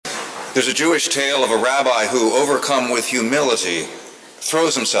There's a Jewish tale of a rabbi who, overcome with humility,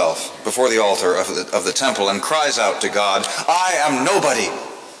 throws himself before the altar of the temple and cries out to God, "I am nobody!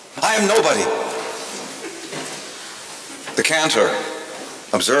 I am nobody!" The cantor,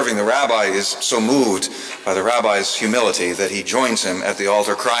 observing the rabbi, is so moved by the rabbi's humility that he joins him at the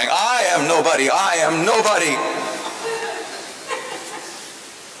altar crying, "I am nobody! I am nobody!"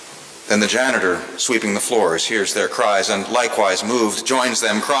 Then the janitor, sweeping the floors, hears their cries and, likewise moved, joins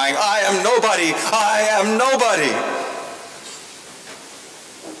them, crying, "I am nobody! I am nobody!"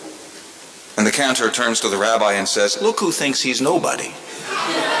 And the cantor turns to the rabbi and says, "Look who thinks he's nobody."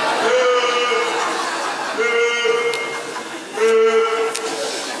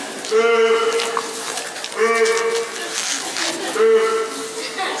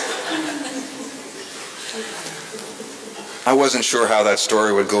 I wasn't sure how that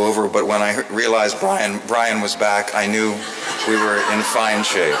story would go over, but when I realized Brian was back, I knew we were in fine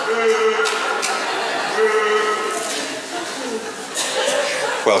shape.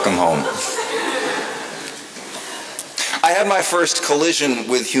 Welcome home. I had my first collision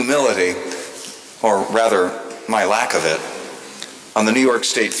with humility, or rather, my lack of it, on the New York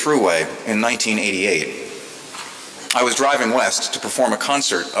State Thruway in 1988. I was driving west to perform a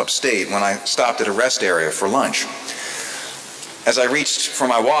concert upstate when I stopped at a rest area for lunch. As I reached for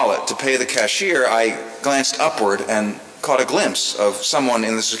my wallet to pay the cashier, I glanced upward and caught a glimpse of someone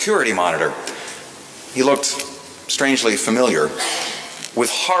in the security monitor. He looked strangely familiar. With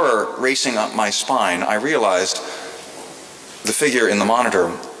horror racing up my spine, I realized the figure in the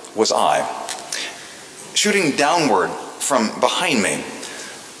monitor was I. Shooting downward from behind me,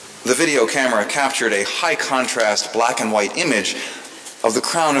 the video camera captured a high-contrast black and white image of the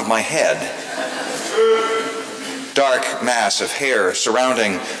crown of my head. Dark mass of hair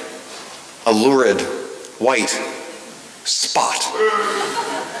surrounding a lurid white spot.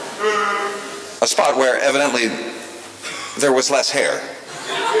 A spot where evidently there was less hair.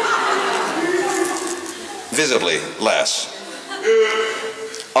 Visibly less.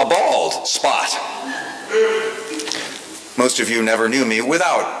 A bald spot. Most of you never knew me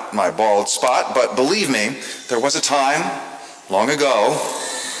without my bald spot, but believe me, there was a time, long ago,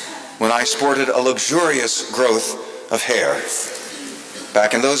 when I sported a luxurious growth of hair.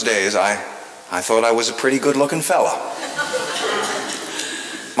 Back in those days, I thought I was a pretty good-looking fella.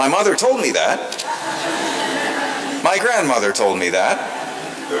 My mother told me that. My grandmother told me that.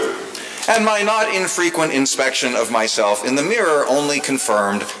 And my not infrequent inspection of myself in the mirror only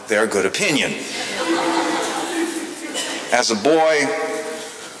confirmed their good opinion. As a boy,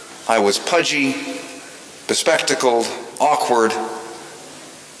 I was pudgy, bespectacled, awkward,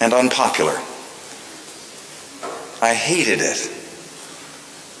 and unpopular. I hated it.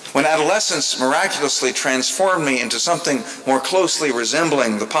 When adolescence miraculously transformed me into something more closely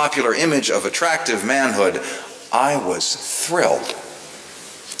resembling the popular image of attractive manhood, I was thrilled.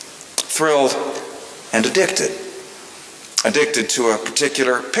 Thrilled and addicted. Addicted to a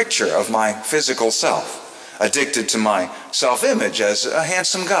particular picture of my physical self. Addicted to my self-image as a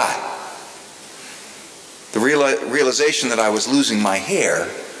handsome guy. The realization that I was losing my hair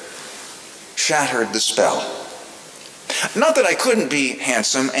shattered the spell. Not that I couldn't be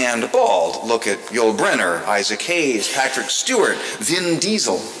handsome and bald. Look at Yul Brynner, Isaac Hayes, Patrick Stewart, Vin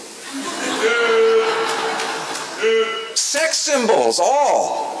Diesel. Sex symbols,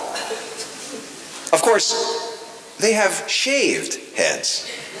 all. Of course, they have shaved heads.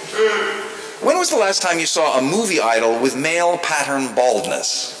 When was the last time you saw a movie idol with male pattern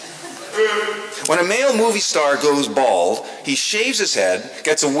baldness? When a male movie star goes bald, he shaves his head,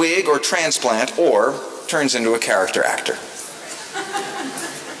 gets a wig or transplant, or turns into a character actor.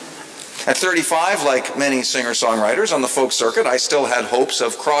 At 35, like many singer-songwriters on the folk circuit, I still had hopes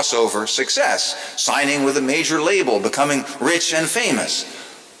of crossover success, signing with a major label, becoming rich and famous,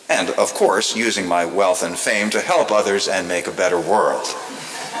 and, of course, using my wealth and fame to help others and make a better world.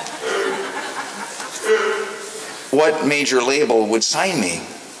 What major label would sign me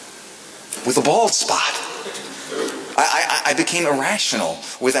with a bald spot? I became irrational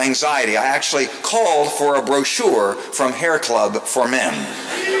with anxiety. I actually called for a brochure from Hair Club for Men,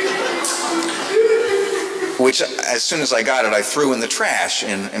 which, as soon as I got it, I threw in the trash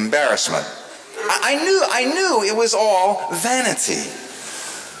in embarrassment. I knew it was all vanity.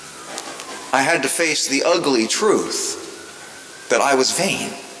 I had to face the ugly truth that I was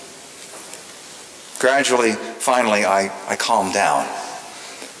vain. Gradually, finally, I calmed down.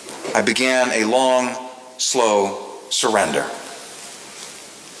 I began a long, slow surrender.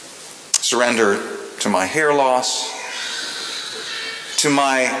 Surrender to my hair loss, to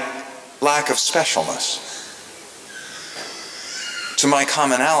my lack of specialness, to my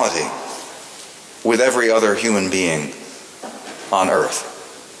commonality with every other human being on earth.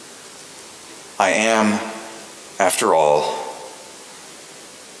 I am, after all,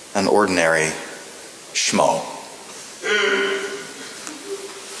 an ordinary schmo.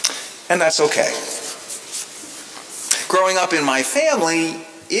 And that's okay. Growing up in my family,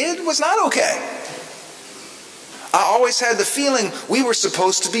 it was not okay. I always had the feeling we were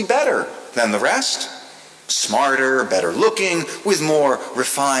supposed to be better than the rest. Smarter, better looking, with more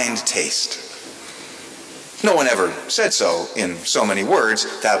refined taste. No one ever said so in so many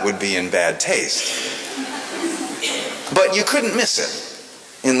words. That would be in bad taste. But you couldn't miss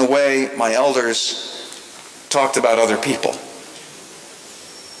it in the way my elders talked about other people.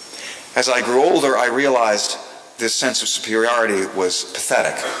 As I grew older, I realized this sense of superiority was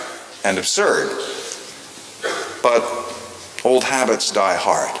pathetic and absurd. But old habits die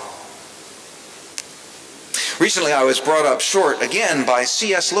hard. Recently, I was brought up short again by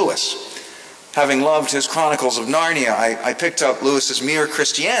C.S. Lewis. Having loved his Chronicles of Narnia, I picked up Lewis's Mere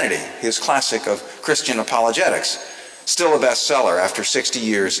Christianity, his classic of Christian apologetics, still a bestseller after 60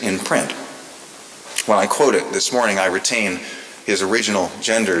 years in print. When I quote it this morning, I retain his original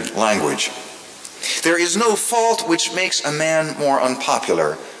gendered language. There is no fault which makes a man more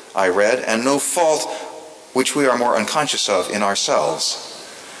unpopular, I read, and no fault which we are more unconscious of in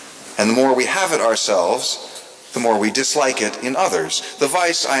ourselves. And the more we have it ourselves, the more we dislike it in others. The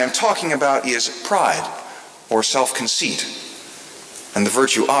vice I am talking about is pride or self-conceit. And the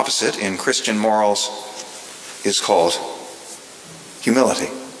virtue opposite in Christian morals is called humility.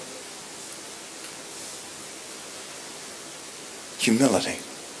 Humility.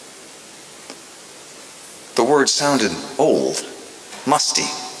 The word sounded old, musty,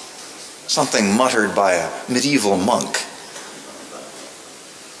 something muttered by a medieval monk.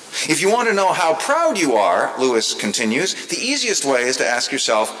 If you want to know how proud you are, Lewis continues, the easiest way is to ask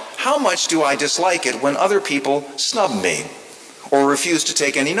yourself, how much do I dislike it when other people snub me, or refuse to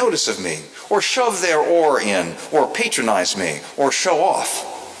take any notice of me, or shove their oar in, or patronize me, or show off?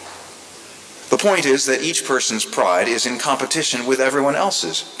 The point is that each person's pride is in competition with everyone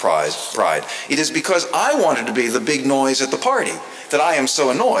else's pride. It is because I wanted to be the big noise at the party that I am so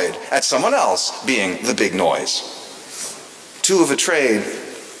annoyed at someone else being the big noise. Two of a trade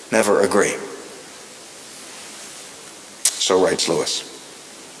never agree. So writes Lewis.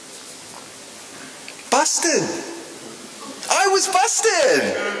 Busted! I was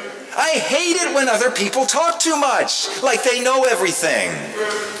busted! I hate it when other people talk too much, like they know everything.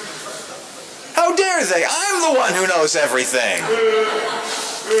 How dare they? I'm the one who knows everything.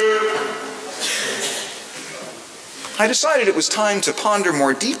 I decided it was time to ponder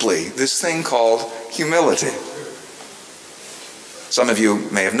more deeply this thing called humility. Some of you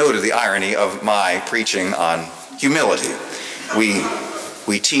may have noted the irony of my preaching on humility.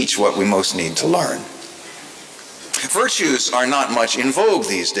 We teach what we most need to learn. Virtues are not much in vogue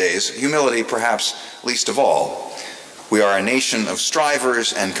these days, humility perhaps least of all. We are a nation of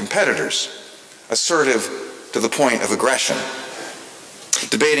strivers and competitors, assertive to the point of aggression.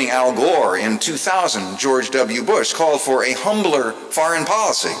 Debating Al Gore in 2000, George W. Bush called for a humbler foreign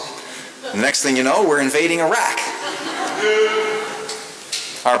policy. The next thing you know, we're invading Iraq.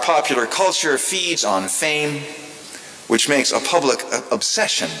 Our popular culture feeds on fame, which makes a public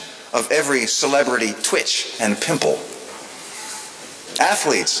obsession of every celebrity twitch and pimple.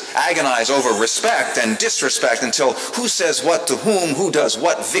 Athletes agonize over respect and disrespect until who says what to who does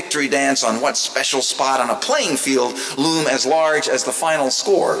what victory dance on what special spot on a playing field loom as large as the final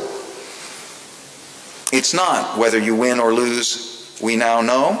score. It's not whether you win or lose, we now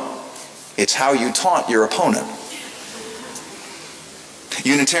know. It's how you taunt your opponent.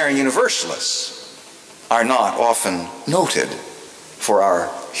 Unitarian Universalists are not often noted for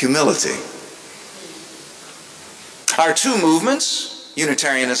our humility. Our two movements,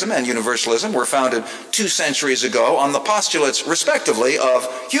 Unitarianism and Universalism, were founded 2 centuries ago on the postulates, respectively, of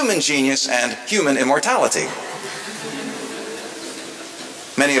human genius and human immortality.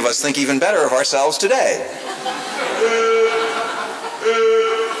 Many of us think even better of ourselves today.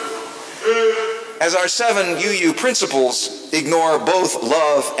 As our 7 UU principles ignore both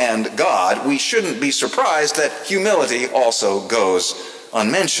love and God, we shouldn't be surprised that humility also goes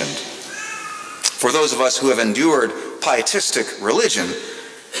unmentioned. For those of us who have endured pietistic religion,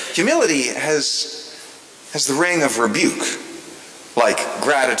 humility has the ring of rebuke, like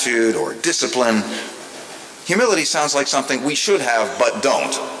gratitude or discipline. Humility sounds like something we should have but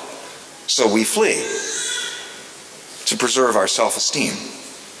don't, so we flee to preserve our self-esteem.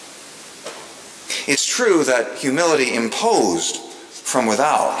 It's true that humility imposed from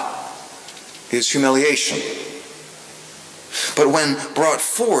without is humiliation. but when brought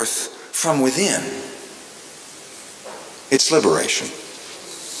forth from within, it's liberation.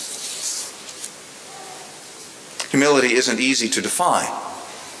 Humility isn't easy to define.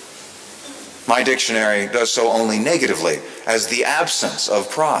 My dictionary does so only negatively, as the absence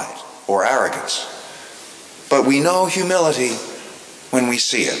of pride or arrogance. But we know humility when we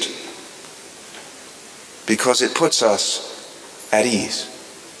see it, because it puts us at ease.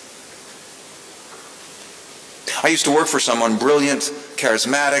 I used to work for someone brilliant,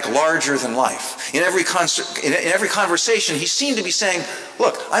 charismatic, larger than life. In every conversation, he seemed to be saying,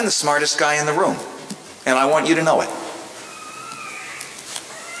 "Look, I'm the smartest guy in the room, and I want you to know it."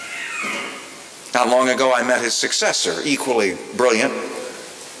 Not long ago, I met his successor, equally brilliant,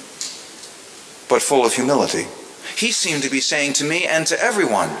 but full of humility. He seemed to be saying to me and to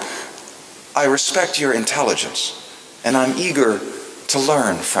everyone, "I respect your intelligence, and I'm eager to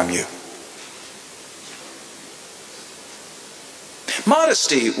learn from you."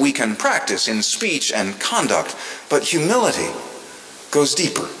 Modesty we can practice in speech and conduct, but humility goes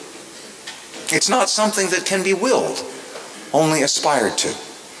deeper. It's not something that can be willed, only aspired to.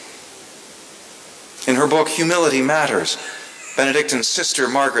 In her book, Humility Matters, Benedictine sister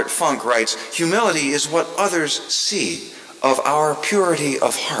Margaret Funk writes, "Humility is what others see of our purity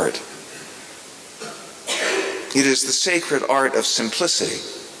of heart. It is the sacred art of simplicity,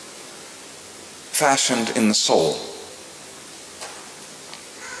 fashioned in the soul."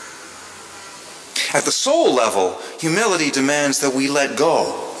 At the soul level, humility demands that we let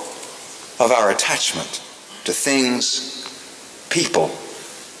go of our attachment to things, people,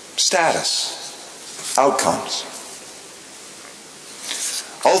 status, outcomes.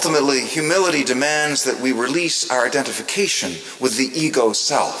 Ultimately, humility demands that we release our identification with the ego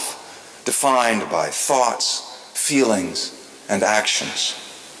self, defined by thoughts, feelings, and actions.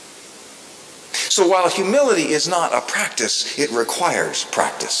 So while humility is not a practice, it requires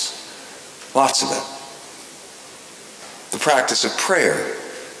practice. Lots of it. The practice of prayer,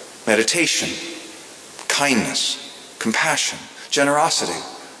 meditation, kindness, compassion, generosity,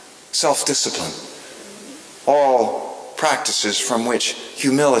 self-discipline. All practices from which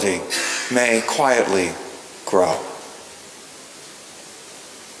humility may quietly grow.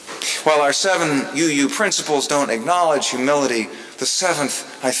 While our 7 UU principles don't acknowledge humility, the 7th,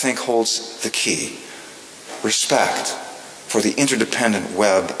 I think, holds the key. Respect for the interdependent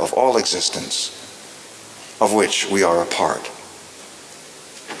web of all existence, of which we are a part.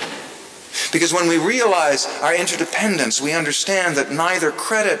 Because when we realize our interdependence, we understand that neither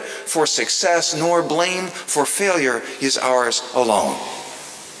credit for success nor blame for failure is ours alone.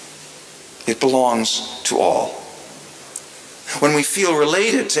 It belongs to all. When we feel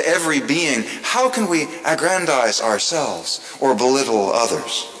related to every being, how can we aggrandize ourselves or belittle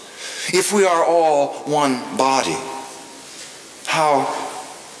others? If we are all one body,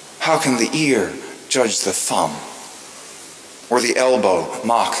 how can the ear judge the thumb, or the elbow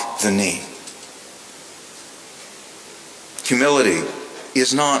mock the knee? Humility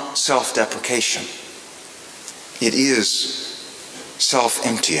is not self-deprecation. It is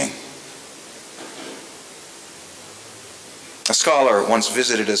self-emptying. A scholar once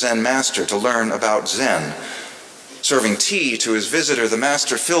visited a Zen master to learn about Zen. Serving tea to his visitor, the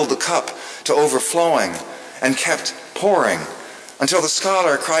master filled the cup to overflowing and kept pouring until the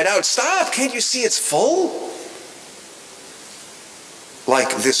scholar cried out, "Stop! Can't you see it's full?"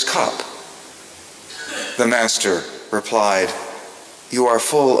 "Like this cup," the master replied, "you are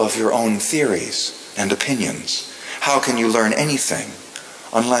full of your own theories and opinions. How can you learn anything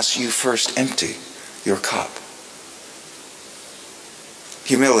unless you first empty your cup?"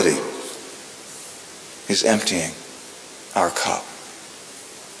 Humility is emptying our cup.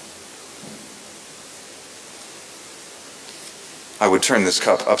 I would turn this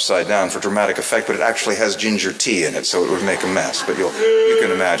cup upside down for dramatic effect, but it actually has ginger tea in it, so it would make a mess, but you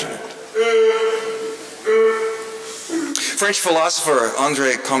can imagine it. French philosopher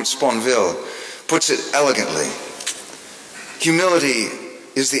André Comte-Sponville puts it elegantly. Humility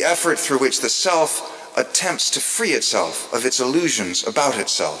is the effort through which the self attempts to free itself of its illusions about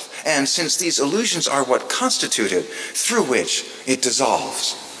itself, and since these illusions are what constitute it, through which it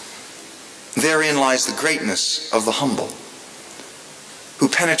dissolves. Therein lies the greatness of the humble, who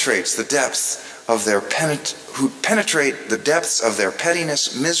penetrate the depths of their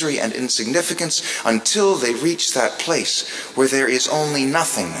pettiness, misery, and insignificance until they reach that place where there is only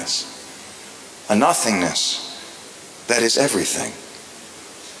nothingness, a nothingness that is everything.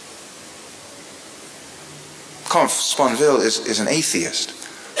 Comte-Sponville is an atheist.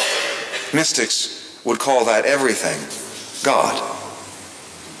 Mystics would call that everything God.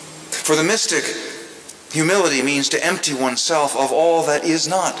 For the mystic, Humility means to empty oneself of all that is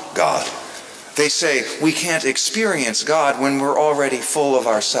not God. They say we can't experience God when we're already full of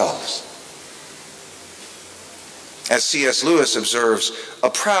ourselves. As C.S. Lewis observes, a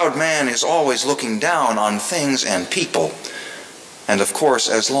proud man is always looking down on things and people. And of course,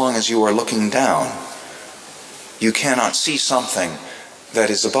 as long as you are looking down, you cannot see something that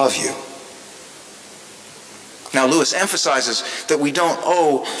is above you. Now, Lewis emphasizes that we don't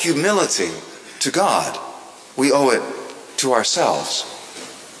owe humility to God. We owe it to ourselves.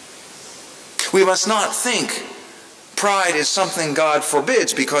 We must not think pride is something God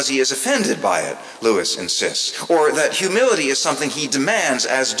forbids because he is offended by it, Lewis insists, or that humility is something he demands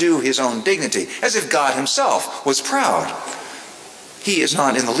as due his own dignity, as if God himself was proud. He is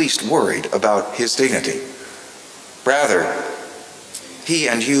not in the least worried about his dignity. Rather, he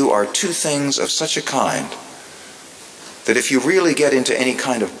and you are two things of such a kind that if you really get into any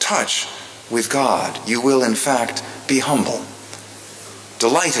kind of touch with God, you will in fact be humble,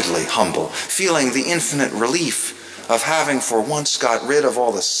 delightedly humble, feeling the infinite relief of having for once got rid of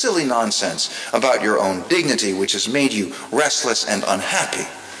all the silly nonsense about your own dignity which has made you restless and unhappy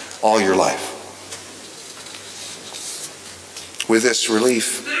all your life. With this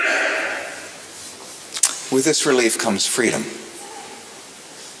relief comes freedom.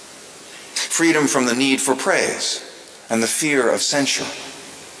 Freedom from the need for praise and the fear of censure.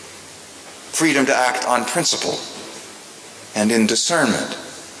 Freedom to act on principle and in discernment.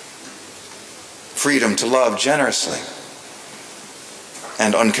 Freedom to love generously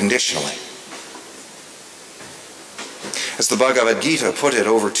and unconditionally. As the Bhagavad Gita put it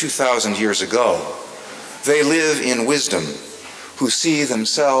over 2,000 years ago, they live in wisdom who see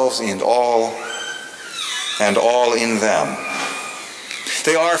themselves in all and all in them.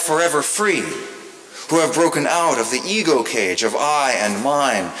 They are forever free, who have broken out of the ego cage of I and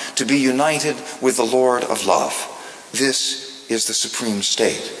mine to be united with the Lord of love. This is the supreme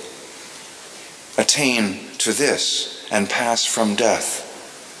state. Attain to this and pass from death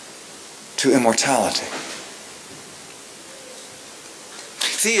to immortality.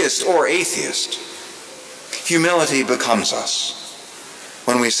 Theist or atheist, humility becomes us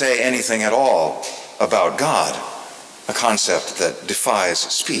when we say anything at all about God, a concept that defies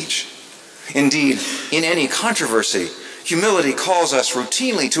speech. Indeed, in any controversy, humility calls us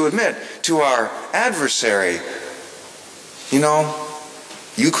routinely to admit to our adversary,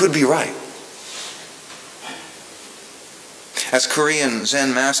 you could be right. As Korean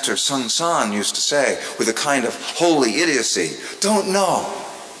Zen master Sung San used to say with a kind of holy idiocy, don't know.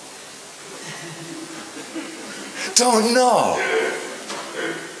 Don't know.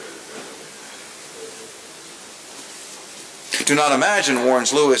 Do not imagine,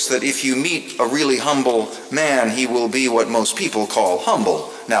 warns Lewis, that if you meet a really humble man, he will be what most people call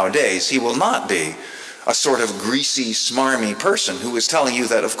humble nowadays. He will not be a sort of greasy, smarmy person who is telling you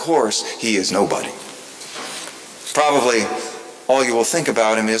that, of course, he is nobody. Probably all you will think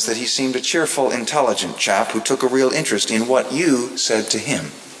about him is that he seemed a cheerful, intelligent chap who took a real interest in what you said to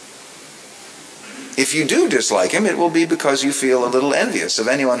him. If you do dislike him, it will be because you feel a little envious of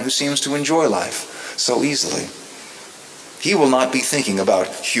anyone who seems to enjoy life so easily. He will not be thinking about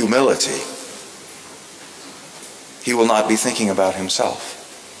humility. He will not be thinking about himself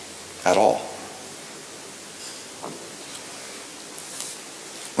at all.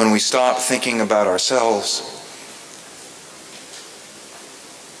 When we stop thinking about ourselves,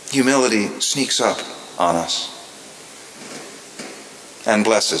 humility sneaks up on us and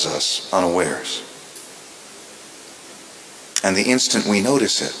blesses us unawares. And the instant we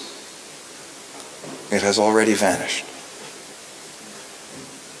notice it, it has already vanished.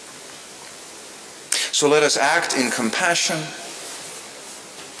 So let us act in compassion,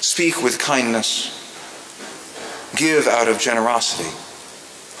 speak with kindness, give out of generosity,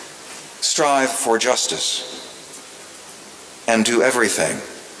 strive for justice, and do everything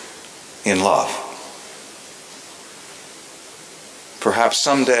in love. Perhaps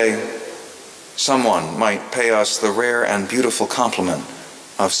someday someone might pay us the rare and beautiful compliment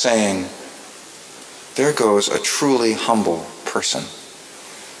of saying, there goes a truly humble person.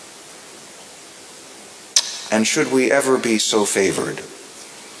 And should we ever be so favored,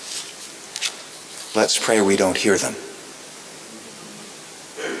 let's pray we don't hear them.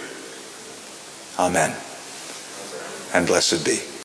 Amen. And blessed be.